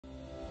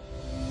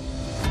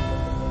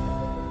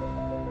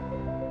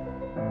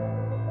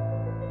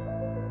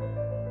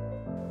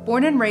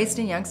Born and raised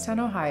in Youngstown,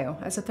 Ohio,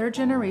 as a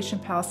third-generation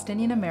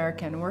Palestinian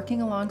American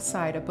working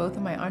alongside of both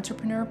of my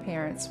entrepreneur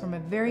parents from a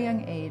very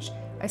young age,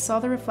 I saw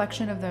the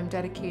reflection of them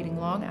dedicating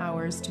long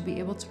hours to be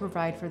able to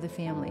provide for the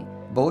family.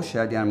 Both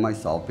Shadi and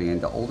myself, being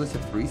the oldest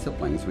of three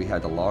siblings, we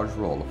had a large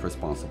role of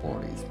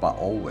responsibilities, but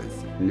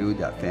always knew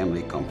that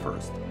family come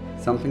first,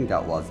 something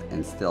that was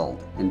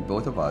instilled in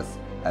both of us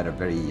at a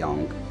very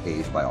young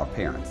age by our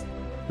parents.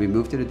 We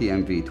moved to the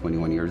DMV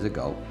 21 years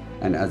ago,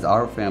 and as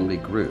our family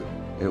grew,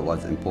 it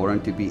was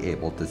important to be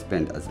able to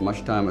spend as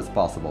much time as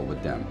possible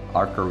with them.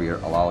 Our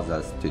career allows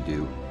us to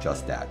do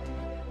just that.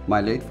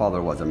 My late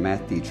father was a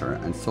math teacher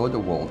and saw the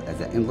world as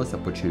endless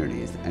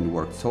opportunities and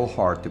worked so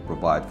hard to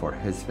provide for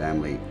his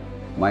family.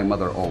 My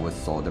mother always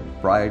saw the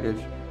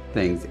brightest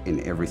things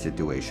in every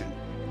situation.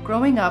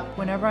 Growing up,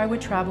 whenever I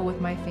would travel with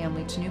my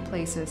family to new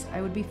places,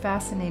 I would be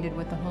fascinated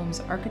with the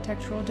home's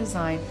architectural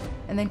design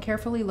and then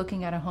carefully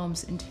looking at a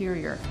home's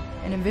interior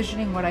and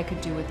envisioning what I could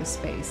do with the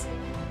space.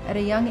 At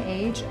a young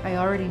age, I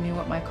already knew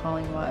what my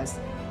calling was.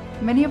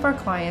 Many of our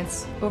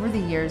clients, over the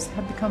years,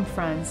 have become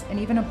friends and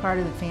even a part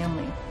of the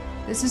family.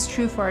 This is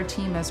true for our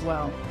team as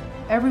well.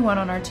 Everyone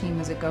on our team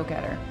is a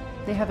go-getter.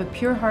 They have a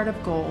pure heart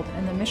of gold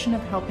and the mission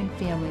of helping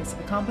families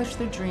accomplish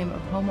their dream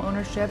of home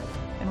ownership,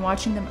 and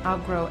watching them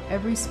outgrow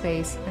every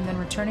space and then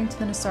returning to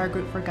the Nassar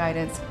Group for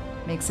guidance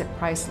makes it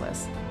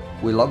priceless.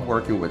 We love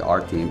working with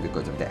our team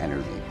because of the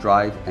energy,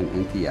 drive, and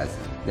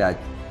enthusiasm that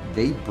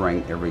they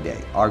bring every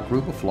day. Our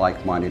group of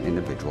like-minded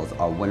individuals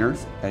are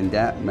winners, and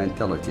that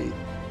mentality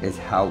is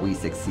how we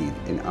succeed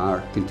in our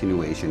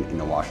continuation in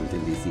the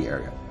Washington, D.C.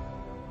 area.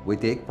 We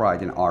take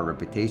pride in our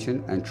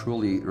reputation and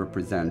truly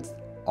represent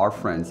our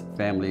friends,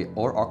 family,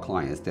 or our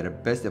clients to the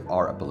best of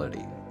our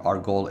ability. Our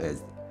goal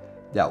is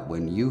that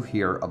when you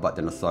hear about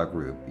the Nassar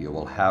Group, you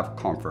will have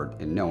comfort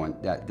in knowing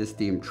that this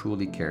team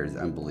truly cares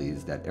and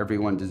believes that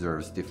everyone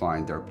deserves to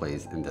find their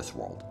place in this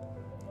world.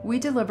 We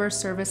deliver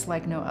service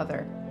like no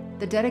other.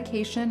 The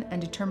dedication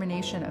and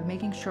determination of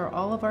making sure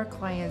all of our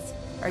clients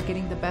are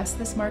getting the best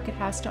this market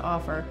has to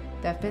offer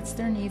that fits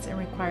their needs and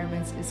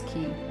requirements is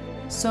key.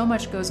 So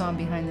much goes on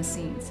behind the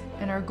scenes,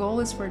 and our goal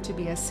is for it to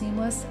be as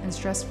seamless and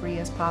stress-free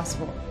as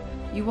possible.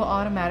 You will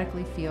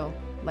automatically feel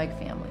like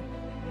family.